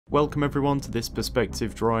Welcome everyone to this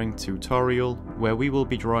perspective drawing tutorial, where we will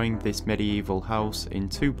be drawing this medieval house in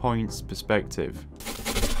 2 points perspective.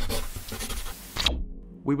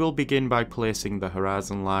 We will begin by placing the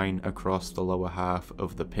horizon line across the lower half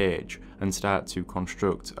of the page and start to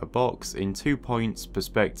construct a box in 2 points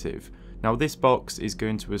perspective. Now this box is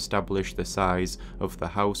going to establish the size of the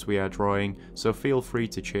house we are drawing, so feel free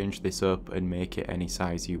to change this up and make it any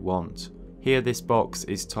size you want. Here this box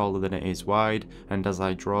is taller than it is wide, and as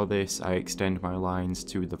I draw this I extend my lines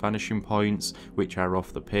to the vanishing points which are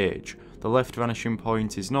off the page. The left vanishing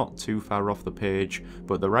point is not too far off the page,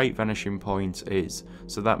 but the right vanishing point is,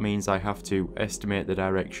 so that means I have to estimate the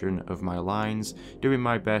direction of my lines, doing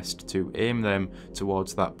my best to aim them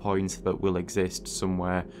towards that point that will exist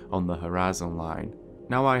somewhere on the horizon line.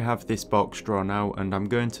 Now I have this box drawn out, and I'm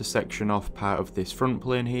going to section off part of this front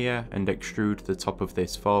plane here and extrude the top of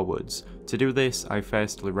this forwards. To do this, I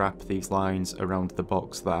firstly wrap these lines around the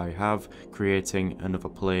box that I have, creating another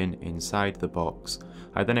plane inside the box.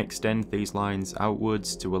 I then extend these lines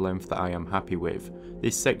outwards to a length that I am happy with.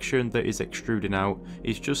 This section that is extruding out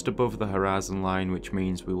is just above the horizon line, which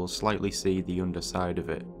means we will slightly see the underside of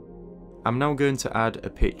it. I'm now going to add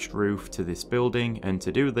a pitched roof to this building, and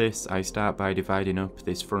to do this I start by dividing up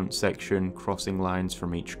this front section, crossing lines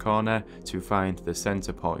from each corner to find the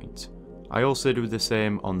centre point. I also do the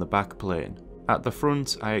same on the back plane. At the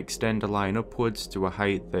front I extend a line upwards to a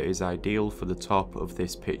height that is ideal for the top of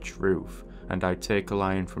this pitched roof, and I take a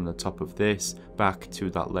line from the top of this back to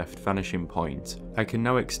that left vanishing point. I can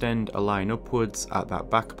now extend a line upwards at that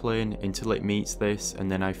back plane until it meets this,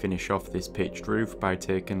 and then I finish off this pitched roof by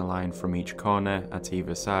taking a line from each corner at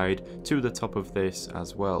either side to the top of this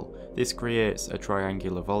as well. This creates a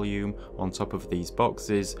triangular volume on top of these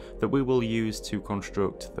boxes that we will use to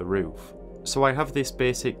construct the roof. So I have this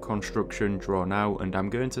basic construction drawn out, and I'm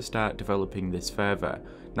going to start developing this further.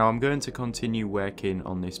 Now I'm going to continue working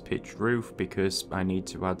on this pitched roof because I need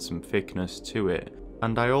to add some thickness to it,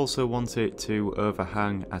 and I also want it to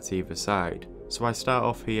overhang at either side. So I start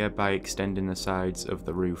off here by extending the sides of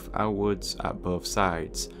the roof outwards at both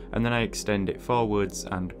sides, and then I extend it forwards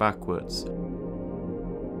and backwards.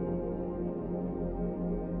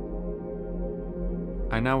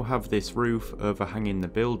 I now have this roof overhanging the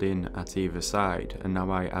building at either side, and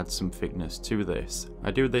now I add some thickness to this.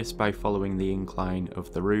 I do this by following the incline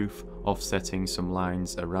of the roof, offsetting some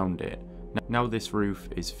lines around it. Now this roof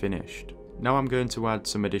is finished. Now I'm going to add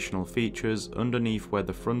some additional features underneath where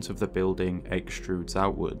the front of the building extrudes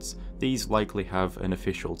outwards. These likely have an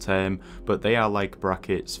official term, but they are like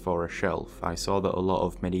brackets for a shelf. I saw that a lot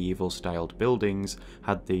of medieval styled buildings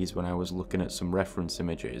had these when I was looking at some reference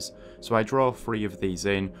images. So I draw 3 of these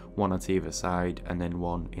in, 1 at either side and then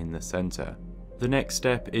 1 in the centre. The next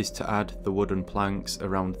step is to add the wooden planks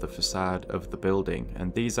around the facade of the building,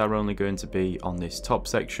 and these are only going to be on this top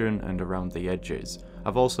section and around the edges.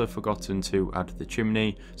 I've also forgotten to add the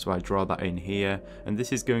chimney, so I draw that in here, and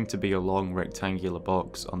this is going to be a long rectangular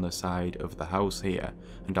box on the side of the house here,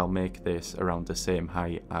 and I'll make this around the same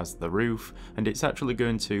height as the roof, and it's actually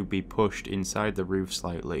going to be pushed inside the roof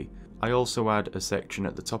slightly. I also add a section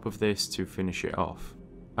at the top of this to finish it off.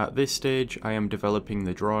 At this stage I am developing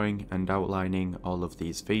the drawing and outlining all of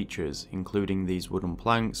these features, including these wooden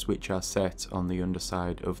planks which are set on the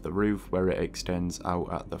underside of the roof where it extends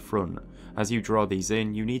out at the front. As you draw these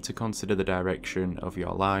in, you need to consider the direction of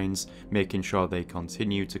your lines, making sure they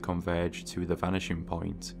continue to converge to the vanishing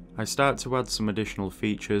point. I start to add some additional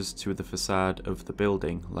features to the facade of the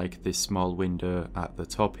building, like this small window at the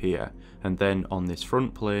top here, and then on this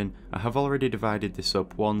front plane I have already divided this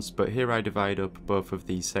up once, but here I divide up both of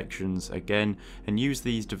these sections again and use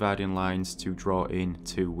these dividing lines to draw in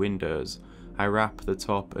 2 windows. I wrap the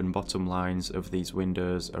top and bottom lines of these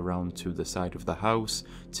windows around to the side of the house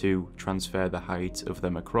to transfer the height of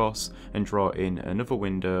them across and draw in another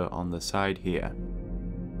window on the side here.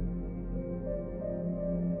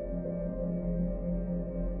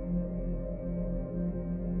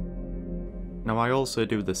 Now I also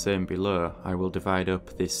do the same below. I will divide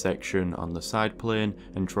up this section on the side plane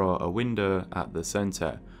and draw a window at the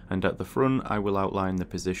centre, and at the front I will outline the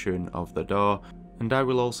position of the door, and I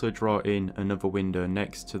will also draw in another window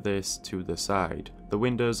next to this to the side. The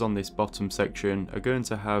windows on this bottom section are going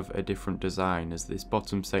to have a different design, as this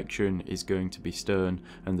bottom section is going to be stone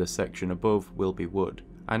and the section above will be wood.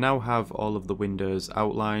 I now have all of the windows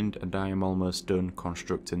outlined, and I am almost done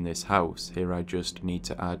constructing this house. Here I just need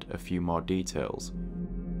to add a few more details.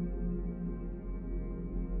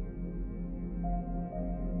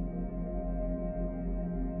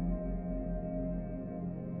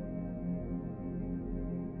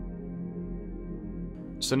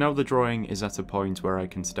 So now the drawing is at a point where I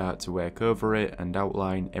can start to work over it and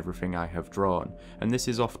outline everything I have drawn, and this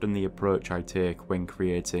is often the approach I take when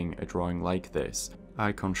creating a drawing like this.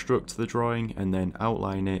 I construct the drawing and then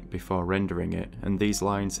outline it before rendering it, and these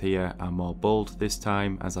lines here are more bold this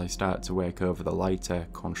time as I start to work over the lighter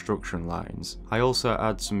construction lines. I also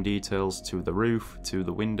add some details to the roof, to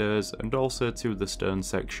the windows, and also to the stone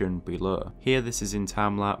section below. Here this is in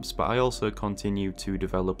time-lapse, but I also continue to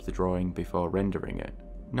develop the drawing before rendering it.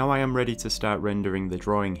 Now I am ready to start rendering the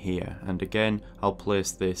drawing here, and again I'll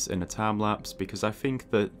place this in a time lapse because I think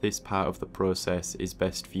that this part of the process is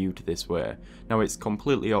best viewed this way. Now it's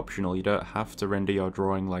completely optional, you don't have to render your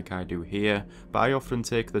drawing like I do here, but I often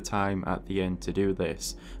take the time at the end to do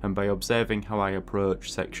this, and by observing how I approach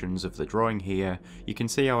sections of the drawing here, you can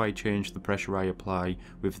see how I change the pressure I apply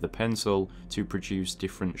with the pencil to produce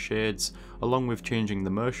different shades, along with changing the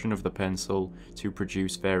motion of the pencil to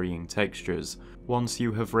produce varying textures. Once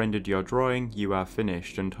you have rendered your drawing, you are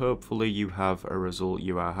finished, and hopefully you have a result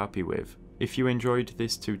you are happy with. If you enjoyed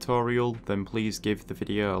this tutorial, then please give the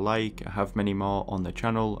video a like. I have many more on the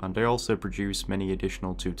channel, and I also produce many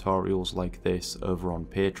additional tutorials like this over on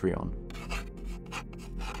Patreon.